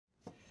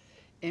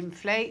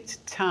Inflate,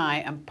 tie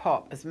and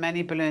pop as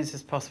many balloons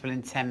as possible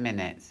in 10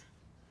 minutes.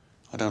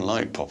 I don't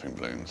like popping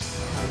balloons.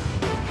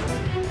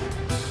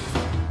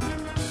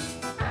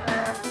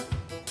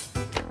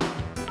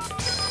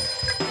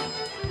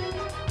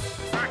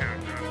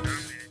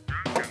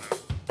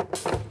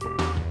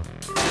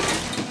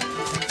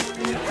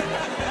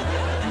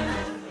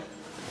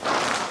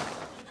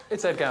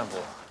 It's Ed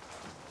Gamble.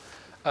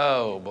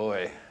 Oh,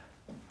 boy.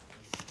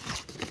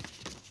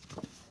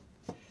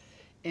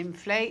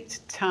 Inflate,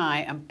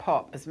 tie and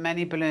pop as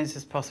many balloons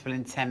as possible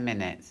in 10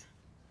 minutes.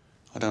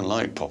 I don't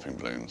like popping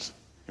balloons.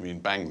 You mean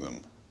bang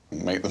them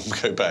and make them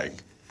go bang?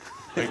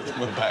 Make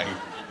them a bang.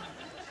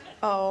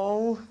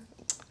 Oh,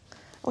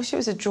 I wish it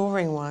was a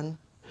drawing one.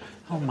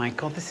 Oh, my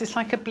God, this is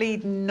like a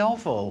bleeding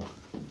novel.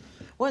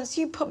 Once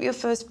you pop your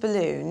first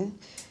balloon,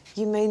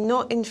 you may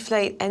not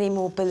inflate any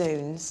more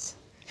balloons.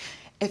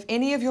 If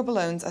any of your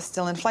balloons are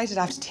still inflated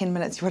after 10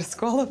 minutes, you are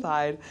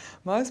disqualified.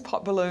 Most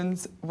pop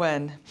balloons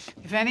win.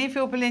 If any of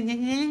your balloons are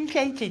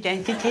inflated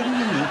after 10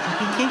 minutes,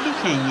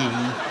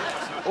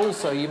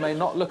 Also, you may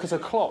not look at a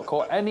clock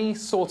or any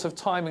sort of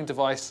timing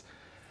device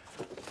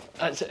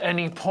at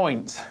any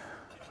point.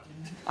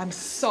 I'm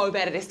so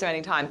bad at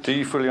estimating time. Do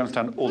you fully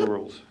understand all the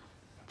rules?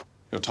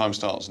 Your time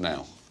starts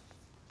now.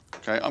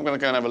 OK, I'm going to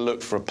go and have a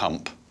look for a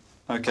pump.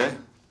 OK.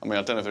 I mean,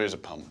 I don't know if there is a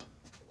pump.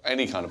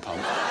 Any kind of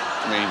pump.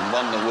 I mean,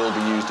 one that will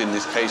be used in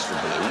this case for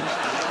balloons.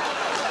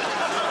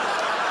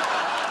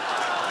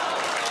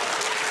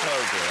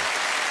 Oh, dear.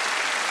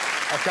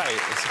 OK,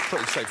 it's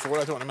pretty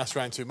straightforward. I don't want to mess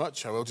around too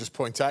much. I will just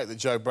point out that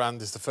Joe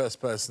Brand is the first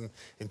person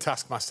in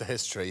Taskmaster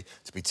history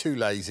to be too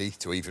lazy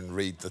to even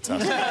read the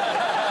task. And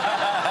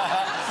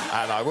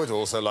I would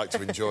also like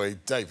to enjoy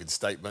David's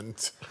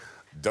statement,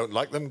 don't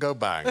like them, go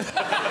bang.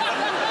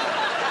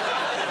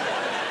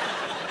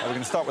 We're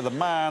going to start with a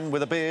man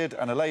with a beard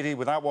and a lady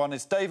without one.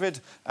 It's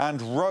David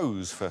and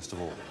Rose, first of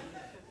all.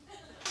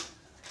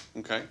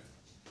 OK.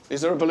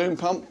 Is there a balloon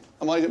pump?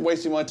 Am I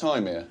wasting my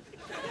time here?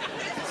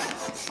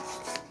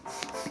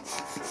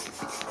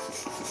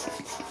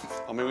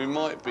 I mean, we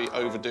might be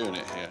overdoing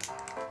it here.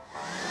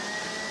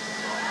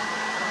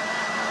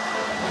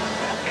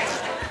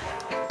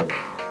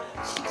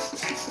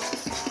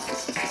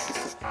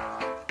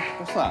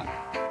 What's that?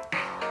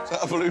 Is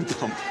that a balloon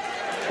pump?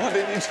 Why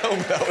didn't you tell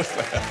me that was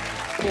there?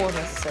 4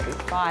 Mississippi,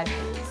 5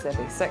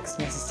 Mississippi, 6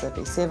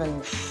 Mississippi,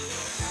 7...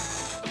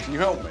 Can you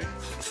help me?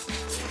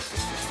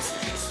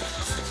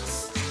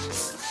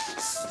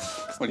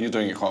 Well, you're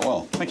doing it quite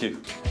well. Thank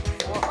you.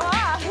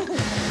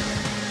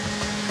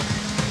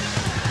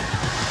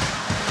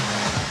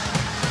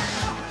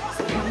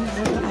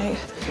 8,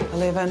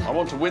 11... I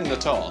want to win the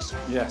task.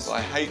 Yes. But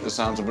I hate the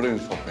sounds of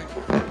balloons popping.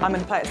 I'm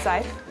going to play it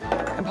safe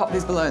and pop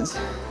these balloons.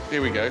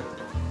 Here we go.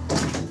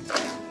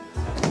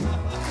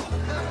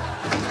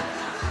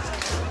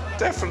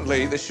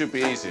 Definitely, this should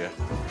be easier.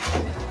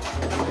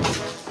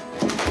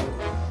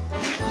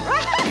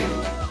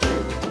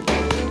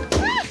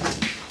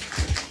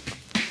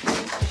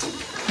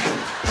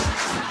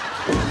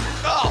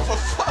 Oh, for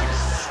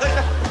fuck's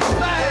sake!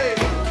 Hey!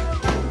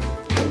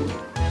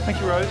 Thank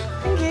you, Rose.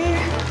 Thank you.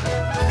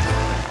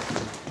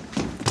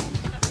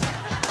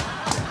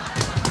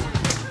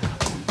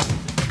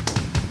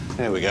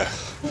 There we go.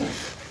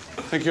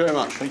 Thank you very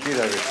much. Thank you,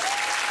 David.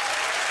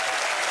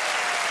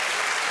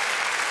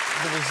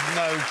 There was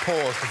no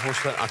pause before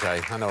she went,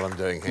 OK, I know what I'm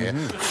doing here.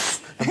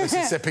 The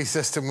Mississippi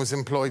system was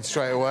employed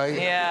straight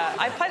away. Yeah,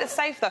 I played it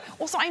safe, though.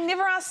 Also, I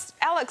never asked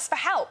Alex for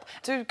help.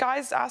 Do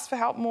guys ask for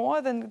help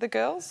more than the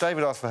girls?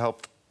 David asked for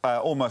help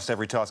almost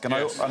every task, and,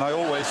 yes. I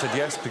always said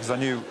yes, because I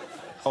knew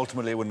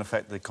ultimately it wouldn't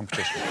affect the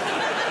competition.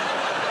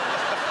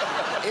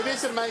 It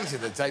is amazing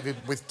that David,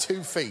 with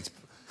 2 feet,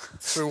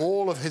 threw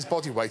all of his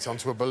body weight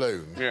onto a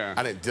balloon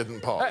and it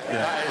didn't pop.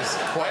 That is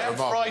quite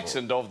remarkable. I'm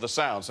frightened of the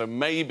sound, so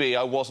maybe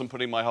I wasn't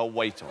putting my whole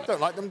weight on it. Don't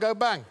like them, go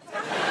bang.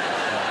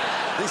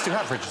 These two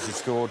have registered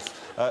scored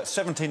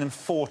 17 and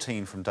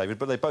 14 from David,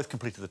 but they both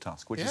completed the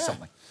task, which is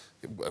something.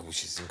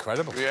 Which is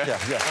incredible. Yeah.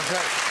 Yeah. OK.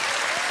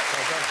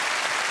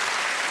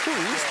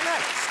 Who's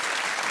next?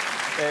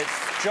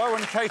 It's Joe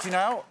and Katie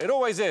now. It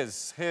always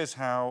is. Here's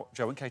how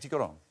Joe and Katie got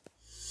on.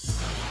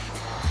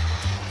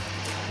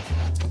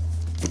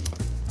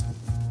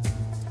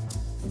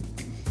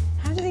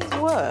 How do these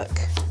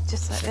work?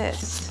 Just like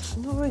this.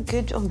 I'm not very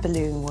good on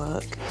balloon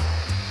work.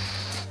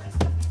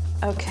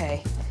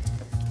 OK.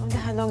 I wonder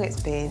how long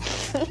it's been.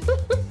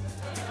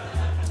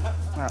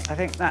 Well, I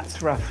think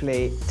that's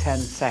roughly 10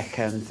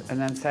 seconds. And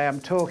then say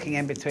I'm talking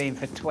in between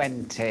for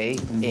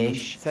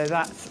 20-ish. So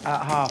that's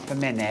at half a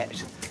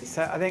minute.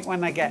 So I think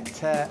when I get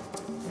to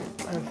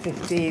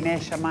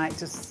 15-ish, I might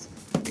just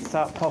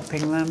start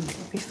popping them.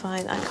 Be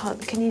fine. I can't...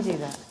 Can you do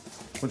that?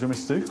 What do you want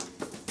me to do?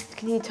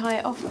 Can you tie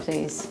it off,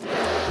 please?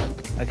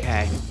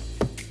 OK.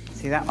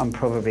 See, that one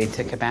probably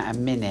took about a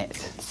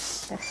minute.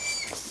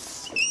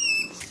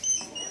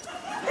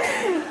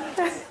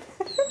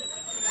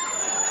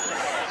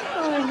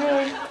 Oh, my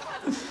God.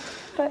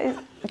 That is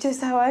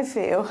just how I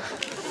feel.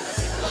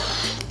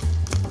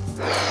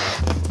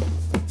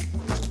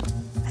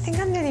 I think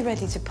I I'm nearly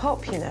ready to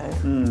pop, you know.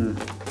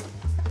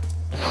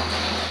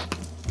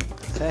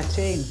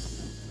 13.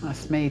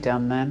 That's me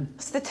done then.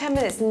 So the 10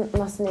 minutes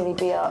must nearly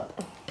be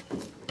up.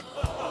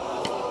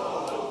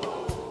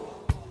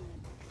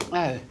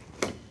 Oh.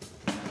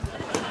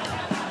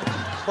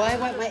 Why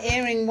won't my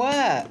earring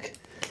work?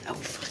 Oh,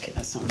 fuck it,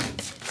 that's not...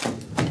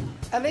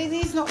 Are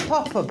these not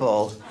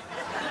poppable?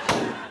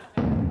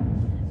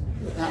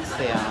 That's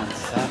the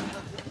answer.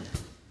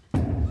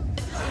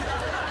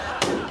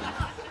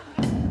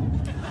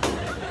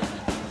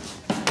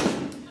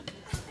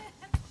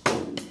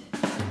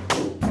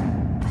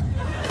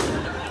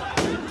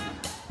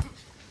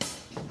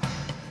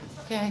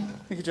 Okay.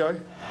 Thank you, Joe.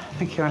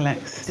 Thank you,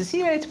 Alex. See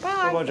you later.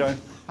 Bye. Bye-bye, Joe.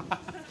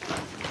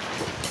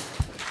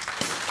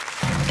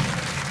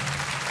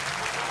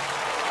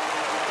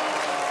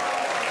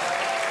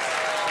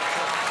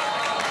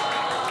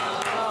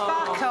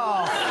 Fuck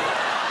off.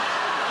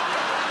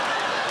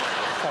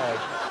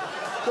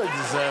 They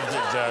deserved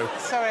it, Joe.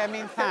 Sorry, I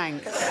mean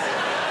thanks.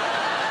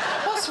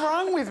 What's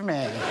wrong with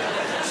me?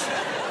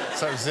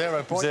 So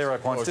 0 points? 0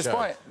 points. for Joe.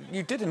 Despite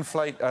you did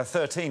inflate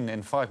 13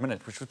 in 5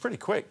 minutes, which was pretty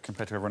quick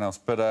compared to everyone else.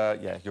 But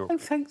yeah, you're. Oh,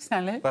 thanks,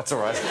 Alex. That's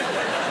all right.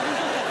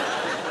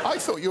 I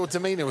thought your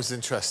demeanour was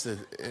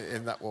interested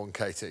in that one,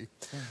 Katie.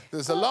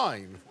 There's a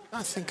line.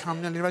 I think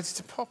I'm nearly ready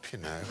to pop, you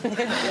know.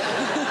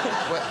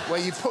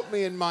 where you put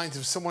me in mind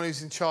of someone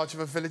who's in charge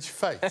of a village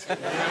fete.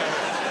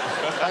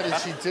 How did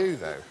she do,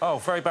 though? Oh,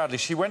 very badly.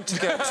 She went to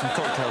get some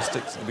cocktail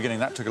sticks at the beginning.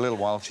 That took a little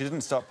while. She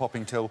didn't start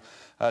popping till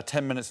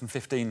 10 minutes and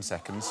 15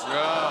 seconds.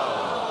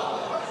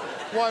 Oh.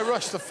 Why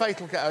rush? The fete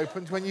will get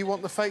opened when you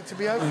want the fete to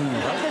be opened,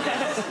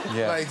 right?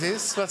 Yeah.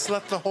 Ladies, let's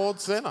let the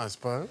hordes in, I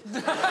suppose.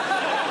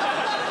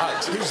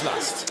 Alex, who's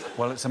last?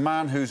 Well, it's a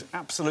man who's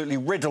absolutely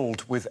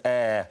riddled with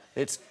air.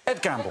 It's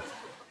Ed Gamble.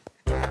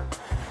 I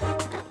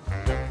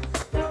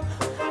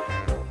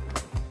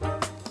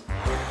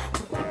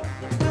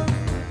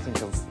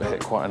think I've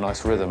hit quite a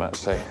nice rhythm,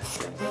 actually.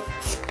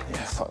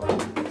 Yeah, fuck.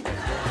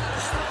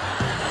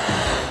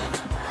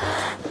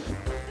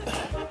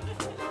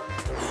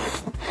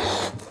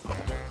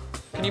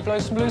 Can you blow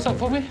some blues up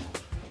for me?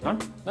 No?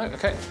 No?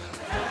 OK.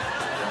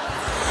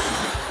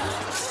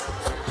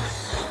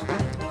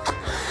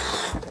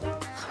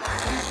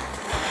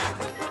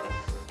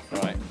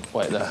 Right,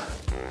 wait there.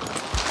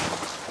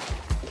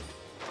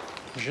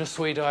 Je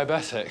suis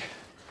diabetic.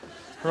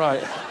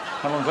 Right.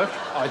 How long's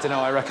left? I don't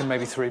know, I reckon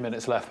maybe 3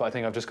 minutes left, but I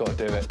think I've just got to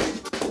do it.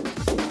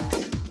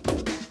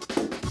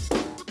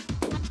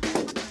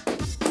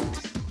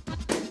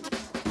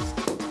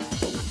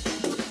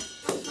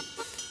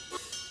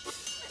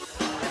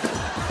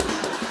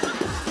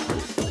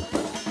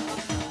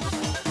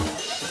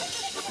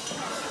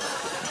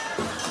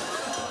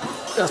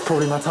 That's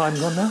probably my time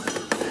gone now.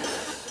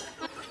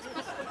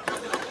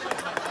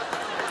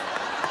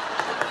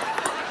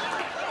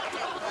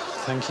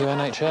 Thank you,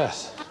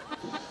 NHS.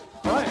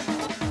 Right.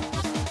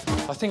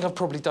 I think I've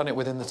probably done it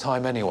within the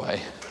time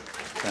anyway.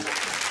 Okay.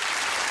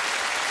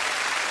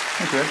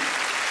 Thank you.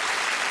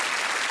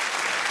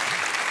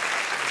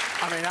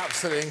 I mean,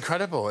 absolutely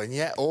incredible, and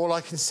yet all I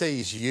can see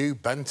is you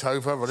bent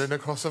over running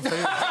across a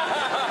field.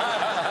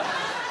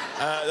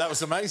 That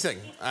was amazing,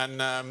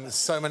 and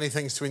so many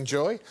things to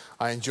enjoy.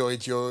 I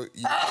enjoyed your...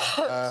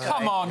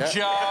 Come on, yeah.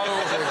 Joe!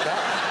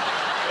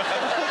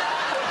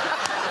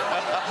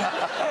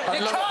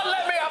 You can't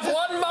let me have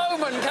one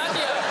moment, can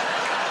you?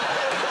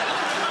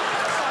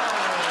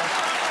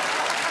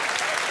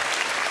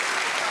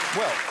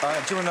 Well,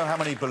 do you want to know how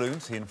many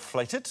balloons he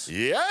inflated?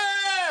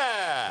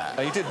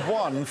 Yeah! He did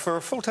one for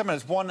a full 10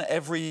 minutes, one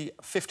every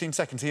 15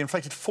 seconds. He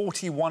inflated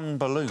 41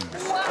 balloons.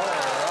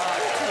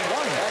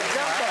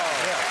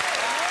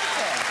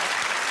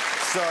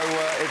 So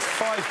it's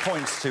 5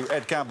 points to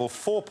Ed Gamble,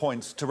 4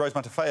 points to Rose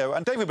Matafeo,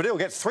 and David Baddiel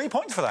gets 3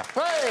 points for that.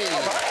 Hey!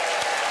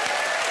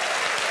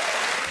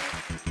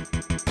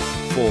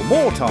 For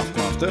more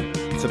Taskmaster,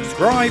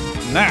 subscribe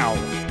now.